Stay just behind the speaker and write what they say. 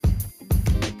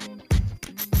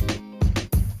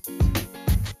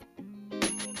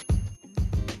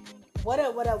What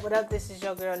up, what up, what up? This is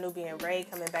your girl Nubian Ray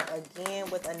coming back again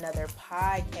with another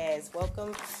podcast.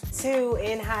 Welcome to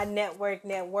In High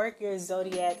Network, your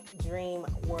Zodiac Dream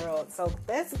World. So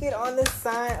let's get on the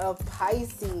sign of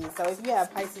Pisces. So if you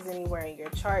have Pisces anywhere in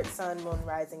your chart, Sun, Moon,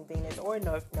 Rising, Venus, or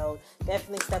North Node,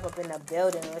 definitely step up in the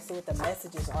building. Let's see what the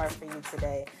messages are for you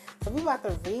today. So we're about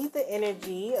to read the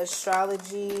energy,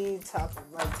 astrology, tap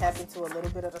into a little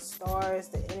bit of the stars,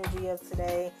 the energy of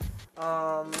today.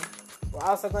 We're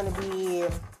also going to be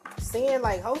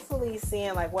hopefully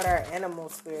seeing what our animal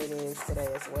spirit is today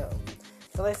as well.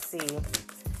 So let's see.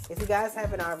 If you guys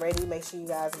haven't already, make sure you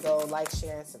guys go like,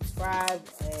 share, and subscribe.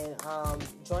 And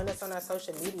join us on our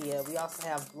social media. We also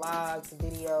have blogs,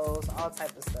 videos, all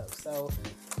type of stuff. So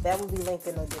that will be linked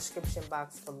in the description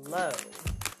box below.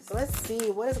 So let's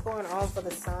see what is going on for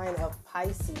the sign of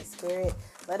Pisces. Spirit,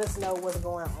 let us know what's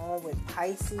going on with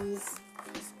Pisces,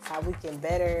 how we can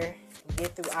better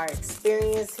get through our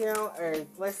experience here on Earth.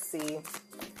 Let's see.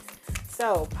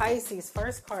 So Pisces,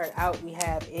 first card out we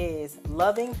have is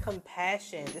loving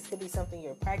compassion. This could be something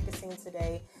you're practicing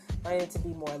today, learning to be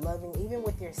more loving, even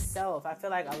with yourself. I feel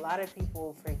like a lot of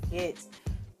people forget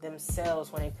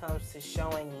themselves when it comes to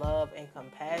showing love and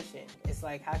compassion. It's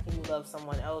like, how can you love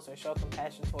someone else or show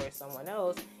compassion towards someone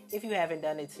else if you haven't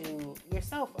done it to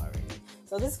yourself already?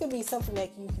 So this could be something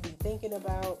that you could be thinking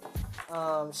about,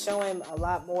 showing a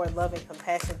lot more love and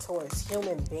compassion towards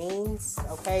human beings.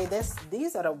 Okay,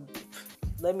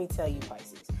 let me tell you,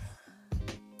 Pisces,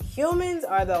 humans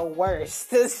are the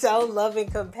worst to show love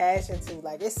and compassion to.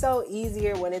 Like, it's so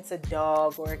easier when it's a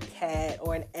dog or a cat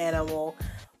or an animal.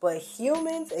 But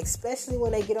humans, especially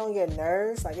when they get on your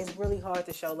nerves, it's really hard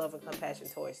to show love and compassion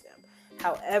towards them.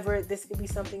 However, this could be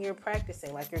something you're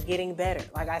practicing, you're getting better.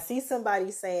 I see somebody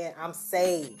saying, I'm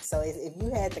saved. So if you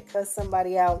had to cuss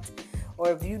somebody out,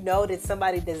 or if you know that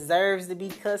somebody deserves to be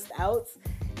cussed out,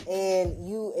 and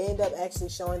you end up actually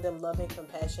showing them love and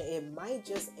compassion, it might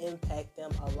just impact them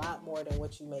a lot more than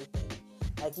what you may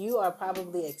think. You are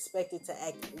probably expected to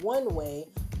act one way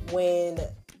when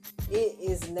it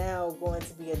is now going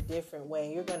to be a different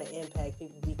way. You're going to impact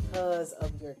people because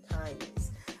of your kindness.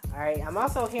 All right. I'm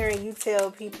also hearing you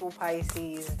tell people,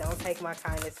 Pisces, don't take my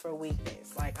kindness for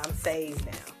weakness. I'm saved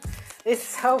now. It's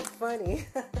so funny.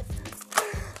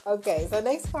 Okay. So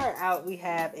next part out we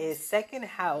have is second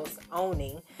house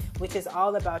owning, which is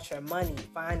all about your money,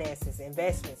 finances,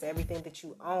 investments, everything that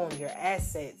you own, your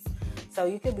assets. So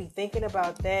you could be thinking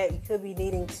about that. You could be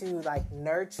needing to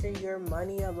nurture your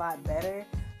money a lot better.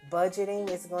 Budgeting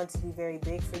is going to be very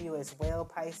big for you as well,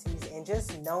 Pisces. And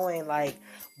just knowing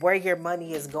where your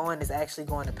money is going is actually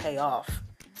going to pay off.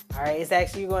 All right. It's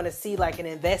actually going to see an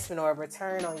investment or a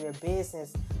return on your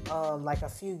business a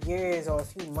few years or a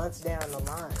few months down the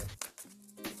line.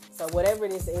 So whatever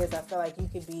this is, I feel like you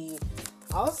could be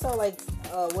also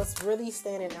what's really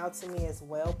standing out to me as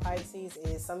well, Pisces,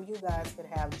 is some of you guys could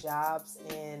have jobs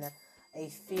in a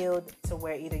field to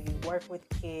where either you work with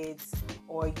kids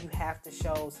or you have to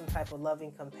show some type of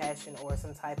loving compassion or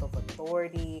some type of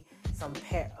authority, some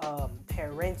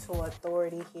parental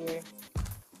authority here.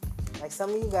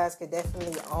 Some of you guys could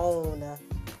definitely own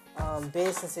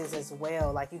businesses as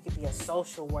well. You could be a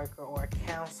social worker or a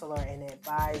counselor, an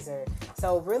advisor.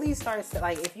 So it really starts to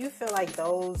if you feel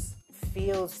those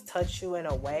fields touch you in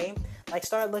a way,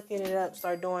 start looking it up,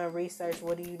 start doing research.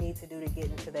 What do you need to do to get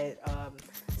into that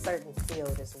certain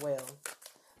field as well?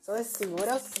 So let's see what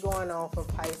else is going on for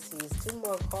Pisces. 2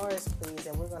 more cards, please,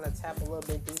 and we're going to tap a little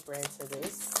bit deeper into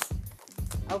this.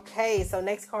 Okay, so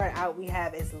next card out we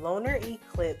have is lunar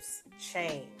eclipse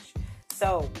change.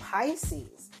 So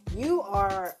Pisces, you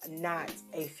are not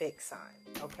a fixed sign.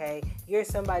 Okay, you're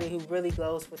somebody who really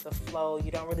goes with the flow.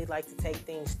 You don't really like to take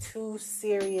things too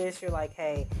serious. You're like,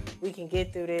 hey, we can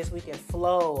get through this. We can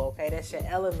flow. Okay, that's your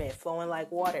element, flowing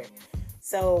like water.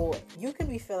 So you could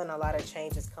be feeling a lot of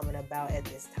changes coming about at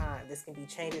this time. This can be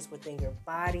changes within your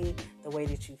body, the way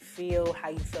that you feel, how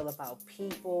you feel about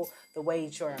people, the way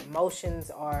that your emotions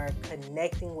are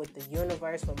connecting with the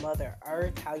universe, with Mother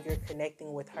Earth, how you're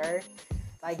connecting with her.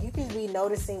 You could be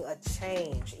noticing a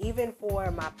change. Even for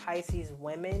my Pisces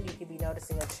women, you could be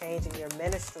noticing a change in your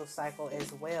menstrual cycle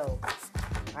as well.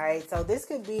 All right, so this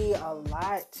could be a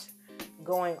lot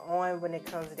going on when it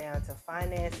comes down to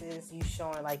finances. You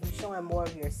showing more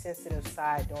of your sensitive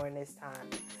side during this time.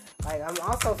 I'm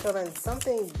also feeling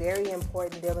something very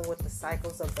important dealing with the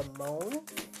cycles of the moon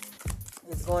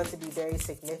is going to be very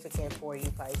significant for you,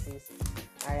 Pisces.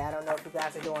 All right, I don't know if you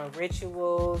guys are doing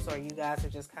rituals or you guys are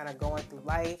just kind of going through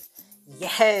life.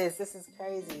 Yes, this is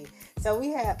crazy. So we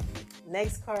have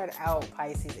Next card out,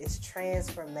 Pisces, is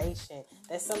transformation.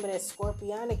 That's some of that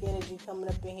scorpionic energy coming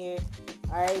up in here.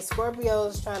 All right,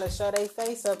 Scorpios trying to show their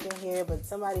face up in here, but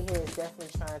somebody here is definitely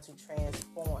trying to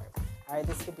transform. All right,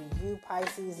 this could be you,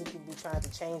 Pisces. It could be trying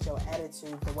to change your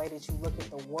attitude, the way that you look at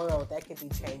the world. That could be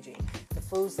changing. The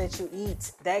foods that you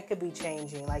eat, that could be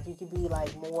changing. Like, you could be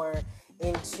like more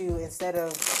into, instead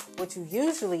of what you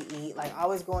usually eat, like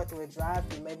always going through a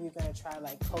drive-thru, maybe you're going to try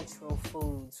like cultural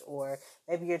foods, or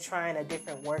maybe you're trying a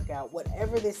different workout.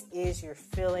 Whatever this is, you're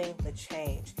feeling the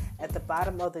change. At the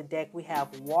bottom of the deck, we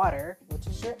have water, which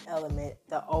is your element,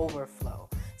 the overflow.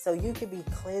 So you could be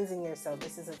cleansing yourself.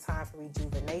 This is a time for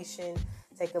rejuvenation.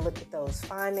 Take a look at those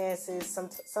finances.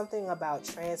 Something about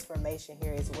transformation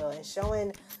here as well. And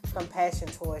showing compassion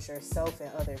towards yourself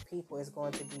and other people is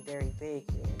going to be very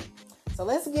big here. So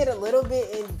let's get a little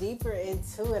bit deeper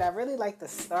into it. I really like the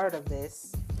start of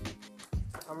this.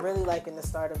 I'm really liking the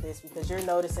start of this because you're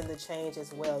noticing the change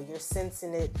as well. You're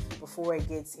sensing it before it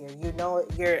gets here. You know,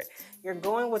 you're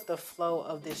going with the flow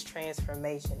of this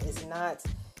transformation. It's not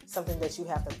something that you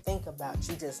have to think about.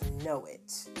 You just know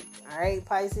it. All right,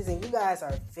 Pisces, and you guys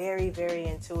are very, very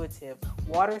intuitive.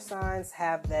 Water signs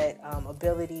have that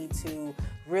ability to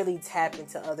really tap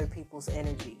into other people's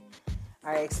energy.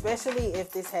 All right, especially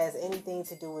if this has anything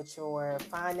to do with your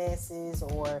finances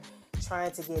or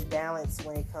trying to get balance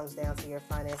when it comes down to your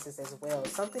finances as well.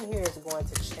 Something here is going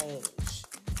to change.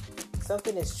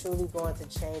 Something is truly going to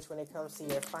change when it comes to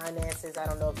your finances. I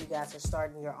don't know if you guys are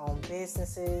starting your own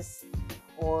businesses,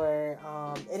 or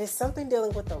it is something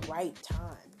dealing with the right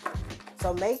time.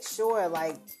 So make sure,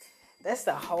 like, that's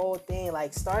the whole thing,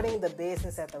 like starting the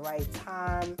business at the right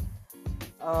time,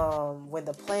 when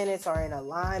the planets are in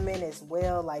alignment as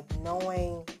well, like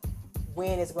knowing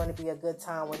when it's going to be a good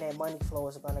time, when that money flow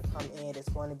is going to come in, it's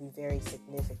going to be very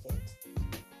significant.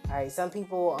 All right, some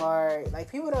people are,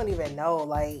 like, people don't even know,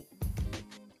 like,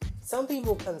 some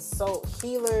people consult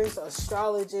healers,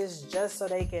 astrologists, just so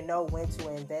they can know when to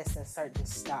invest in certain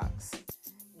stocks,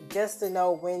 just to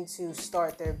know when to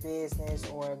start their business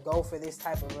or go for this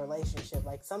type of relationship.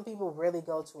 Like, some people really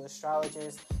go to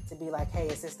astrologers to be like, hey,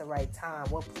 is this the right time?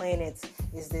 What planets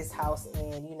is this house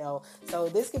in? You know, so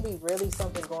this could be really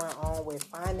something going on with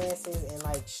finances and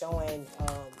like showing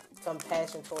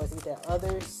compassion towards either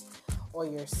others or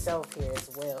yourself here as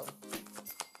well.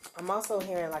 I'm also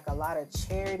hearing like a lot of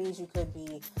charities. You could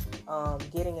be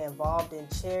getting involved in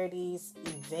charities,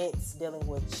 events dealing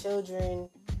with children,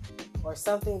 or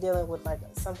something dealing with like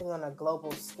something on a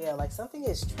global scale. Like something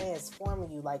is transforming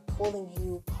you, like pulling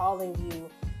you, calling you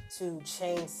to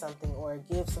change something or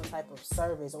give some type of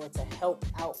service or to help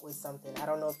out with something. I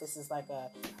don't know if this is like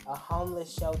a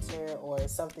homeless shelter or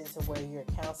something to where you're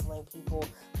counseling people,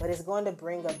 but it's going to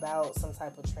bring about some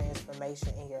type of transformation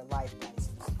in your life, guys.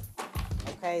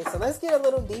 Okay, so let's get a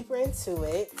little deeper into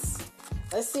it.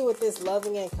 Let's see what this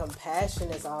loving and compassion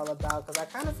is all about, because I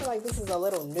kind of feel like this is a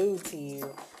little new to you.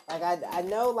 Like, I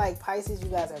know, like, Pisces, you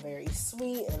guys are very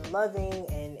sweet and loving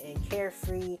and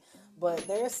carefree, but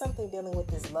there is something dealing with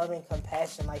this loving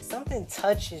compassion. Like, something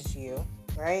touches you,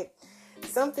 right?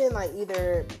 Something like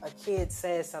either a kid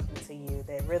says something to you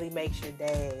that really makes your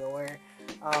day, or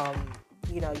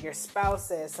you know, your spouse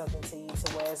says something to you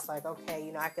to where it's like, okay,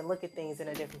 you know, I can look at things in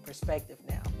a different perspective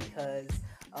now because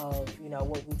of, you know,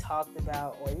 what we talked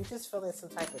about, or you're just feeling some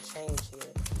type of change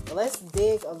here. But let's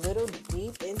dig a little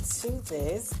deep into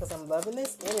this because I'm loving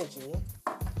this energy.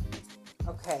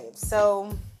 Okay,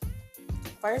 so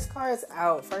first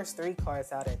three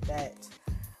cards out at that.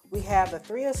 We have the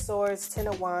Three of Swords, Ten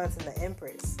of Wands, and the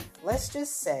Empress. Let's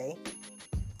just say,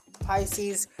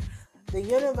 Pisces, the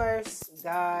universe,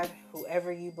 God,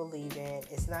 whoever you believe in,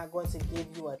 is not going to give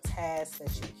you a task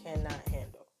that you cannot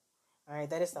handle. All right,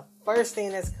 that is the first thing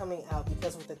that's coming out,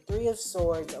 because with the Three of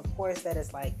Swords, of course, that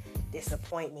is like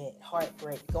disappointment,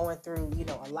 heartbreak, going through, you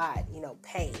know, a lot, you know,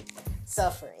 pain,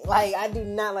 suffering. Like, I do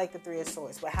not like the Three of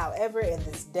Swords. But however, in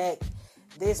this deck,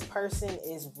 this person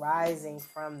is rising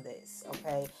from this,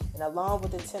 okay? And along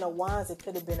with the Ten of Wands, it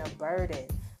could have been a burden.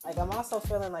 Like, I'm also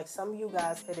feeling like some of you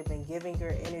guys could have been giving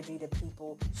your energy to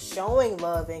people, showing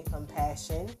love and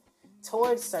compassion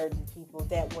towards certain people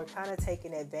that were kind of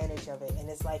taking advantage of it. And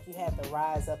it's like you have to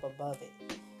rise up above it.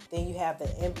 Then you have the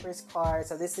Empress card.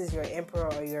 So this is your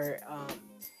Emperor or your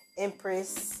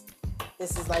Empress.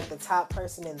 This is like the top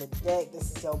person in the deck.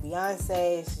 This is your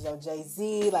Beyonce. This is your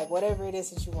Jay-Z. Like, whatever it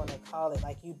is that you want to call it.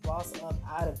 Like, you boss up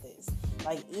out of this.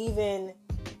 Like, even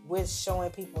with showing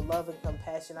people love and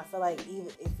compassion, I feel like even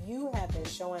if you have been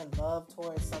showing love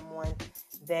towards someone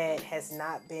that has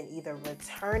not been either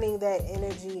returning that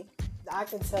energy, I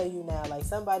can tell you now, like,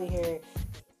 somebody here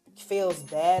feels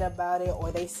bad about it,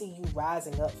 or they see you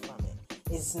rising up from it.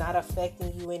 It's not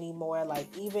affecting you anymore. Like,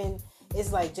 even,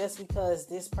 it's like, just because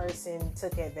this person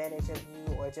took advantage of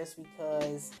you, or just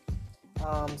because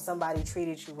somebody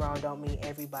treated you wrong, don't mean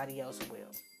everybody else will.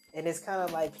 And it's kind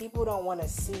of like, people don't want to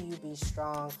see you be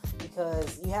strong,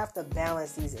 because you have to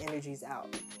balance these energies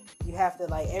out. You have to,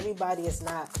 like, everybody is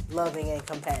not loving and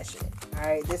compassionate. All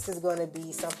right, this is going to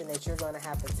be something that you're going to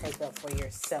have to take up for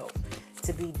yourself,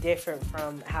 to be different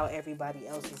from how everybody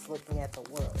else is looking at the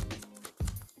world.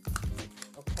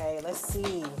 Okay, let's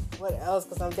see what else,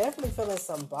 because I'm definitely feeling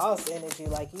some boss energy,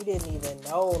 like you didn't even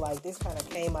know, like this kind of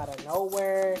came out of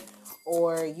nowhere,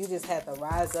 or you just had to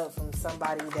rise up from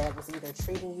somebody that was either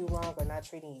treating you wrong or not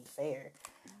treating you fair.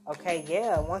 Okay,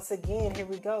 yeah, once again, here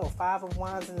we go. 5 of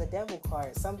Wands and the Devil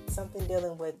card. Something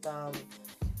dealing with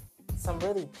some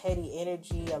really petty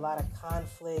energy, a lot of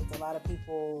conflict, a lot of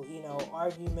people,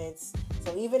 arguments.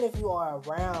 So even if you are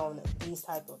around these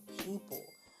type of people,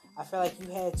 I feel like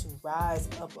you had to rise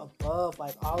up above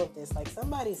like all of this. Like,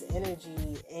 somebody's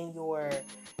energy in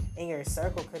your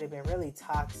circle could have been really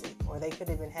toxic, or they could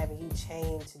have been having you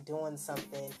chained to doing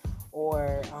something,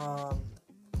 or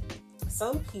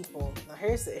some people. Now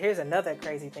here's another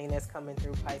crazy thing that's coming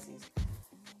through, Pisces.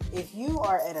 If you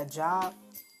are at a job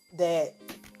that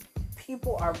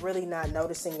people are really not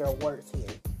noticing your worth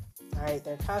here, all right,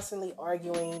 they're constantly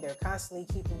arguing, they're constantly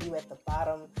keeping you at the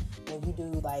bottom when you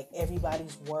do like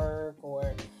everybody's work,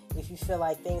 or if you feel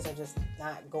like things are just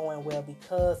not going well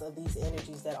because of these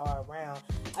energies that are around,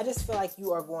 I just feel like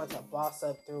you are going to boss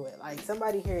up through it. Like,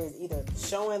 somebody here is either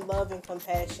showing love and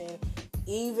compassion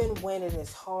even when it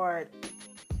is hard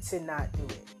to not do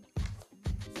it.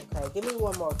 Okay, give me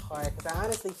one more card, because I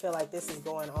honestly feel like this is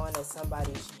going on at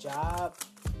somebody's job,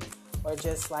 or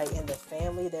just like in the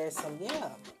family. There's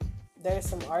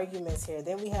some arguments here.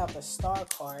 Then we have the Star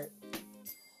card.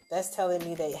 That's telling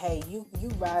me that, hey, you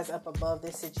rise up above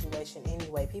this situation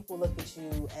anyway. People look at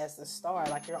you as the star,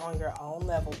 like you're on your own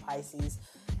level, Pisces.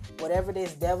 Whatever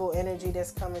this devil energy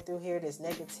that's coming through here, this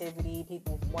negativity,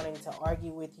 people wanting to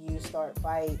argue with you, start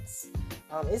fights,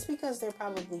 it's because they're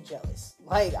probably jealous.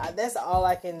 Like, that's all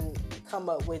I can come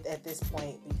up with at this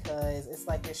point, because it's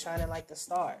like you're shining like the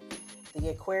star.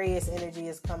 The Aquarius energy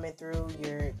is coming through.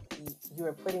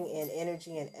 You're putting in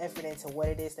energy and effort into what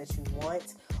it is that you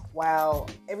want, while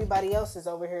everybody else is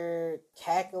over here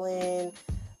cackling,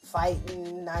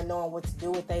 fighting, not knowing what to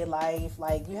do with their life.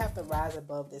 Like, you have to rise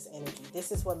above this energy.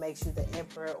 This is what makes you the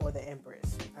emperor or the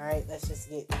empress. All right, let's just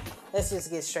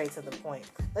get straight to the point.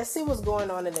 Let's see what's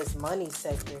going on in this money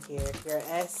sector here. Your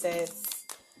assets,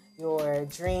 your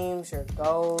dreams, your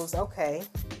goals. Okay.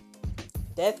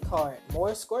 Death card,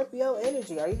 more Scorpio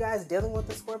energy. Are you guys dealing with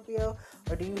the Scorpio,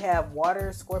 or do you have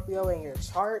water Scorpio in your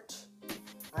chart?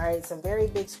 All right, some very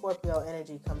big Scorpio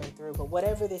energy coming through. But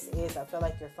whatever this is, I feel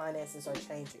like your finances are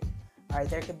changing. All right,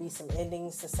 there could be some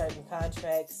endings to certain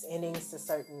contracts, endings to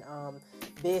certain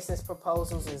business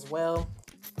proposals as well.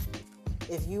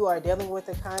 If you are dealing with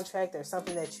a contract or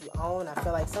something that you own, I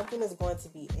feel like something is going to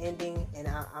be ending, and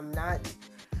I'm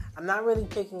not really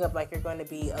picking up like you're going to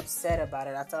be upset about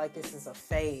it. I feel like this is a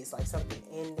phase, like something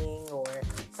ending or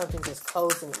something just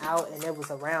closing out, and it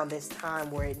was around this time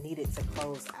where it needed to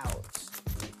close out.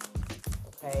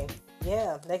 Okay,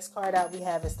 yeah, next card out we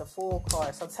have is the Fool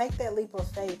card. So take that leap of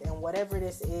faith in whatever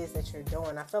this is that you're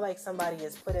doing. I feel like somebody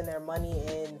is putting their money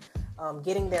in,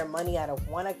 getting their money out of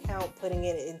one account, putting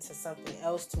it into something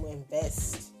else to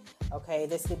invest. Okay,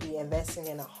 this could be investing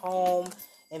in a home,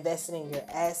 investing in your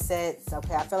assets.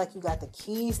 Okay, I feel like you got the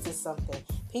keys to something.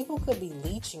 People could be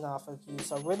leeching off of you,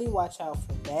 so really watch out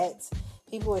for that.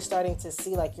 People are starting to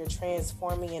see like you're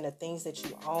transforming into things that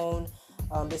you own.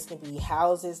 This can be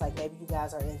houses, like maybe you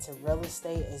guys are into real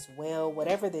estate as well.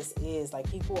 Whatever this is, like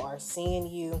people are seeing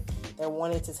you. They're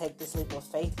wanting to take this leap of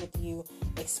faith with you,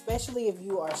 especially if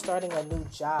you are starting a new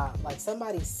job. Like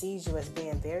somebody sees you as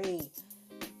being very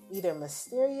either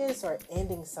mysterious or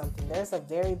ending something. There's a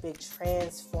very big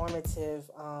transformative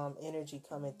energy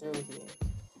coming through here.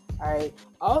 All right.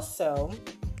 Also,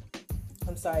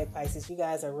 I'm sorry, Pisces, you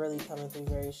guys are really coming through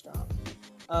very strong.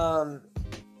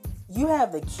 You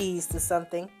have the keys to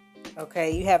something,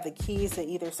 okay? You have the keys to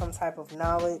either some type of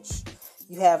knowledge.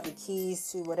 You have the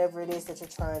keys to whatever it is that you're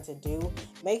trying to do.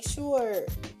 Make sure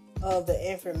of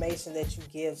the information that you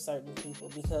give certain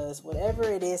people, because whatever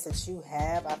it is that you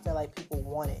have, I feel like people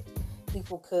want it.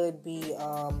 People could be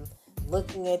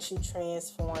looking at you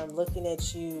transform, looking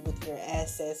at you with your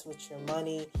assets, with your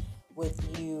money,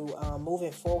 with you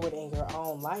moving forward in your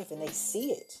own life, and they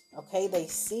see it. Okay, they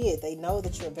see it. They know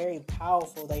that you're very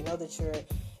powerful. They know that you're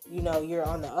you're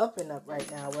on the up and up right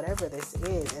now, whatever this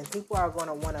is, and people are going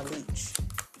to want to leech.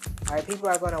 All right, people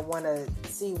are going to want to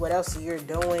see what else you're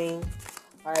doing.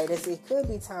 All right, it could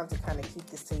be time to kind of keep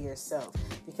this to yourself,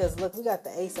 because look, we got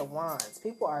the Ace of Wands.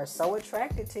 People are so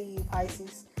attracted to you,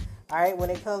 Pisces. All right, when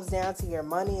it comes down to your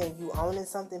money and you owning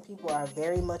something, people are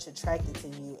very much attracted to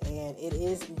you, and it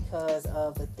is because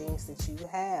of the things that you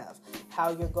have,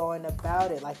 how you're going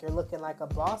about it. Like, you're looking like a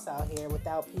boss out here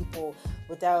without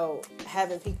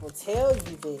having people tell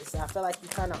you this. I feel like you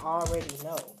kind of already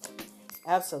know.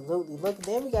 Absolutely. Look,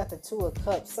 then we got the Two of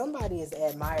Cups. Somebody is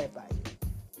admired by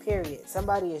you, period.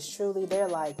 Somebody is truly, they're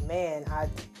like, man,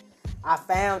 I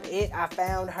found it, I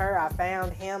found her, I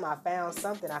found him, I found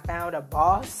something, I found a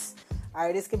boss. All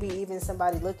right, this could be even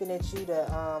somebody looking at you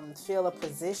to fill a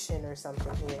position or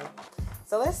something here.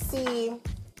 So let's see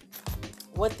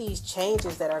what these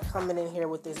changes that are coming in here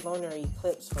with this lunar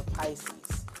eclipse for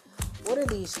Pisces. What are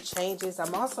these changes?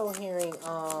 I'm also hearing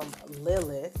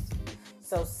Lilith.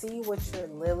 So see what your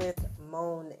Lilith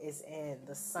moon is in,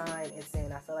 the sign it's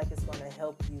in. I feel like it's going to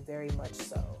help you very much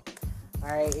so. All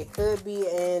right, it could be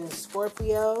in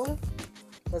Scorpio,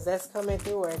 because that's coming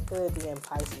through, or it could be in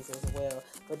Pisces as well.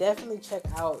 But definitely check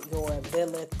out your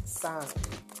Lilith sign.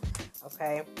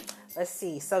 Okay, let's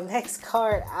see. So next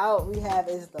card out we have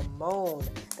is the Moon.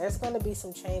 There's going to be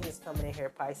some changes coming in here,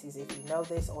 Pisces, if you know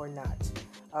this or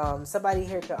not. Somebody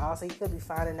here you could be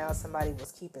finding out somebody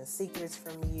was keeping secrets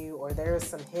from you, or there is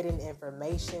some hidden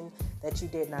information that you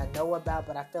did not know about,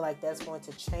 but I feel like that's going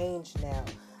to change now.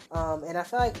 And I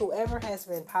feel like whoever has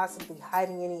been possibly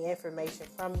hiding any information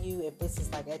from you, if this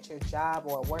is like at your job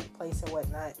or a workplace or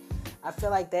whatnot, I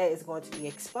feel like that is going to be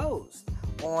exposed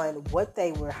on what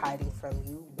they were hiding from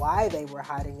you, why they were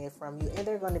hiding it from you, and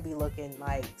they're going to be looking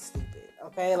like stupid.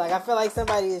 Okay, like I feel like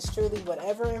somebody is truly,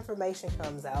 whatever information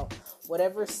comes out,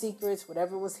 whatever secrets,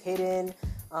 whatever was hidden,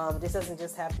 this doesn't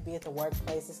just have to be at the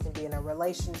workplace. This can be in a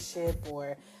relationship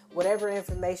or whatever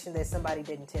information that somebody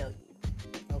didn't tell you.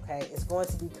 Okay, it's going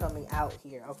to be coming out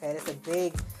here. Okay,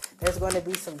 there's going to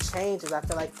be some changes. I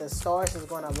feel like the stars is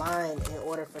going to align in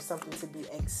order for something to be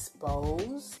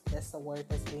exposed. That's the word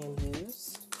that's being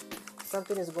used.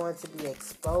 Something is going to be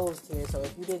exposed here. So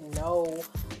if you didn't know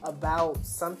about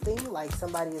something, like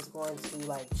somebody is going to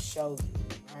like show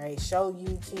you. All right, show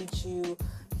you, teach you,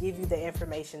 give you the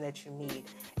information that you need.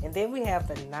 And then we have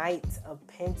the Knight of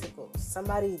Pentacles.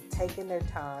 Somebody taking their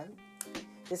time.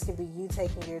 This could be you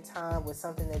taking your time with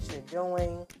something that you're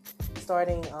doing,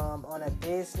 starting on a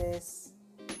business.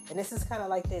 And this is kind of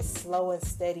like this slow and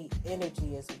steady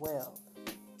energy as well.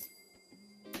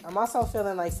 I'm also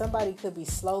feeling like somebody could be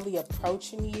slowly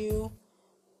approaching you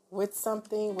with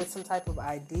something, with some type of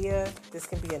idea. This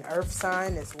can be an earth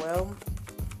sign as well.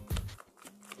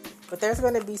 But there's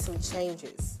going to be some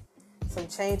changes. Some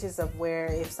changes of where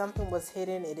if something was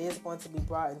hidden, it is going to be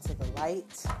brought into the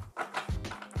light.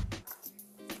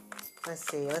 Let's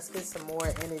see. Let's get some more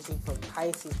energy for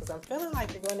Pisces, because I'm feeling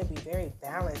like you're going to be very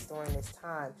balanced during this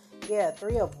time. Yeah,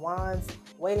 Three of Wands,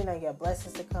 waiting on your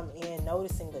blessings to come in,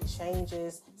 noticing the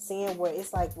changes, seeing where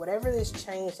it's like whatever this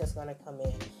change that's going to come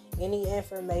in. Any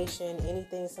information,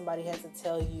 anything somebody has to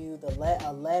tell you,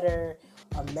 a letter,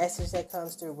 a message that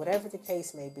comes through, whatever the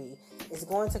case may be, is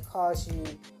going to cause you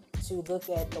to look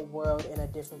at the world in a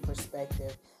different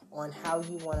perspective on how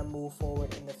you want to move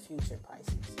forward in the future,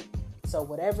 Pisces. So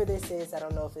whatever this is, I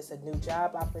don't know if it's a new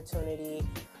job opportunity,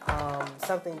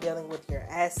 something dealing with your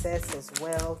assets as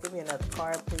well. Give me another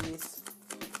card, please.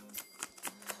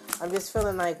 I'm just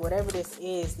feeling like whatever this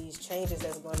is, these changes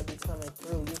that's going to be coming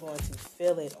through, you're going to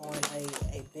feel it on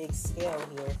a big scale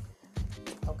here.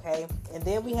 Okay? And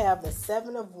then we have the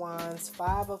Seven of Wands,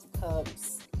 Five of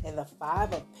Cups, and the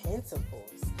Five of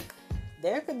Pentacles.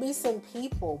 There could be some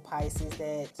people, Pisces,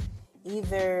 that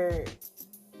either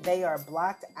they are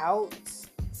blocked out.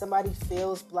 Somebody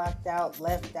feels blocked out,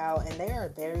 left out, and they are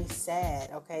very sad,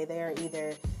 okay? They are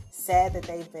either sad that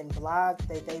they've been blocked,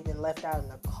 that they've been left out in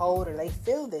the cold, or they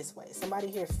feel this way. Somebody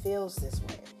here feels this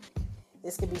way.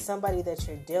 This could be somebody that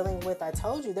you're dealing with. I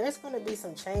told you, there's going to be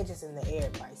some changes in the air,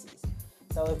 Pisces.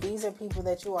 So if these are people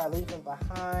that you are leaving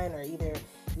behind, or either,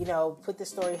 put the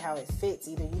story how it fits,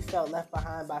 either you felt left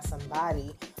behind by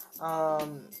somebody,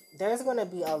 there's going to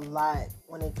be a lot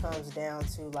when it comes down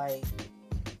to like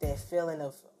that feeling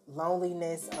of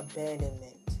loneliness,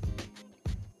 abandonment.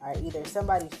 All right, either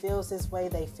somebody feels this way,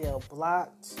 they feel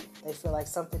blocked, they feel like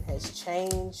something has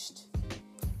changed.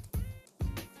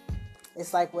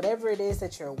 It's like whatever it is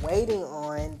that you're waiting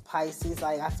on, Pisces,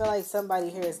 like I feel like somebody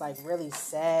here is like really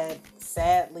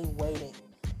sadly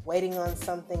waiting on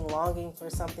something, longing for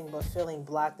something, but feeling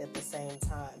blocked at the same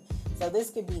time. So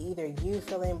this could be either you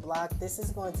feeling blocked. This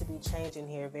is going to be changing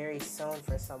here very soon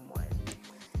for someone.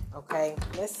 Okay,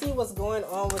 let's see what's going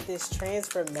on with this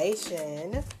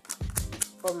transformation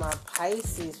for my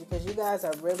Pisces, because you guys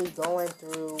are really going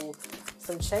through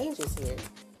some changes here.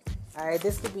 All right,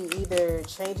 this could be either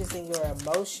changes in your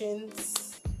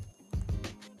emotions.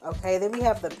 Okay, then we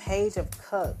have the Page of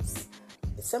Cups.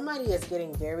 Somebody is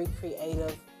getting very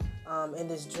creative in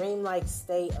this dreamlike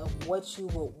state of what you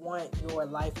would want your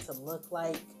life to look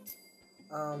like.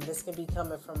 This can be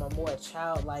coming from a more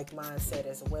childlike mindset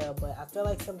as well, but I feel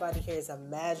like somebody here is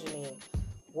imagining,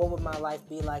 what would my life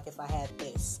be like if I had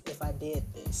this, if I did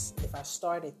this, if I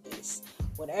started this,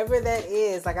 whatever that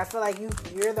is. Like, I feel like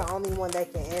you're the only one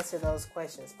that can answer those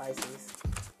questions, Pisces.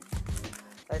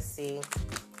 Let's see.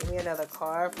 Give me another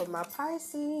card for my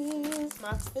Pisces,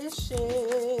 my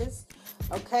fishes.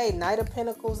 Okay, Knight of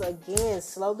Pentacles again,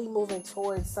 slowly moving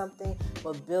towards something,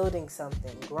 but building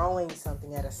something, growing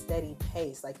something at a steady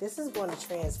pace. Like, this is going to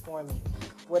transform you,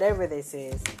 whatever this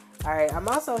is. All right, I'm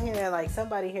also hearing like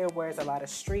somebody here wears a lot of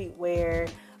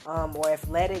streetwear or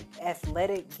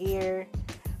athletic gear,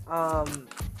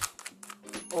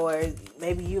 or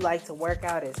maybe you like to work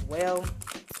out as well.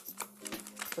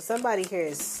 But somebody here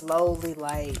is slowly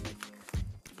like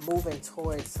moving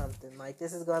towards something. Like,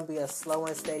 this is going to be a slow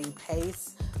and steady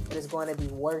pace, but it's going to be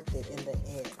worth it in the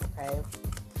end, okay?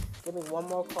 Give me one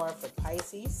more card for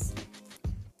Pisces.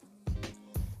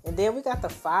 And then we got the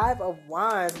Five of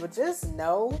Wands, but just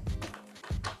know,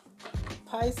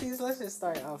 Pisces, let's just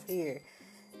start off here.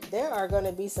 There are going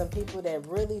to be some people that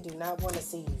really do not want to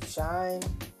see you shine,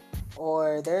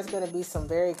 or there's going to be some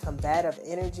very combative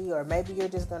energy, or maybe you're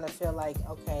just going to feel like,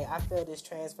 okay, I feel this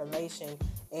transformation,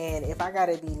 and if I got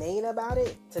to be mean about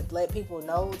it to let people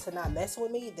know to not mess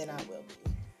with me, then I will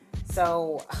be.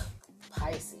 So,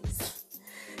 Pisces,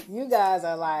 you guys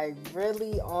are like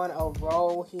really on a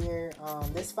roll here.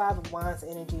 This Five of Wands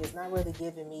energy is not really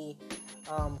giving me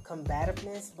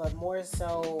combativeness, but more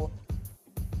so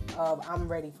I'm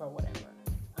ready for whatever.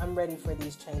 I'm ready for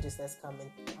these changes that's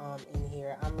coming in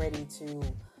here. I'm ready to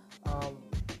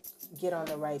get on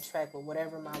the right track with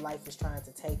whatever my life is trying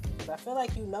to take me. Because I feel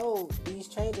like, these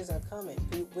changes are coming.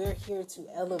 We're here to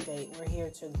elevate. We're here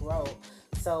to grow.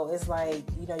 So it's like,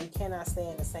 you cannot stay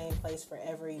in the same place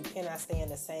forever. You cannot stay in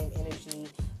the same energy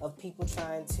of people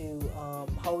trying to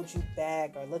hold you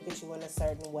back or look at you in a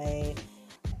certain way.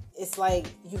 It's like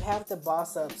you have to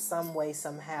boss up some way,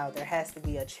 somehow. There has to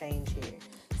be a change here.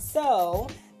 So,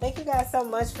 thank you guys so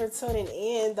much for tuning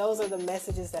in. Those are the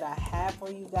messages that I have for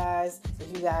you guys.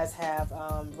 If you guys have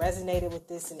resonated with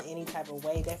this in any type of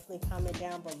way, definitely comment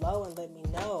down below and let me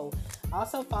know.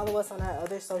 Also, follow us on our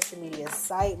other social media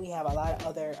site. We have a lot of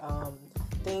other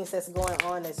things that's going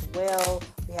on as well.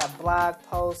 We have blog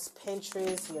posts,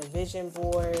 Pinterest, your vision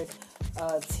board,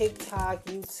 TikTok,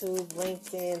 YouTube,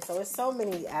 LinkedIn. So it's so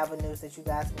many avenues that you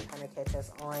guys can kind of catch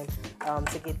us on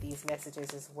to get these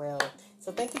messages as well.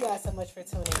 So thank you guys so much for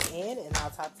tuning in, and I'll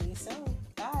talk to you soon.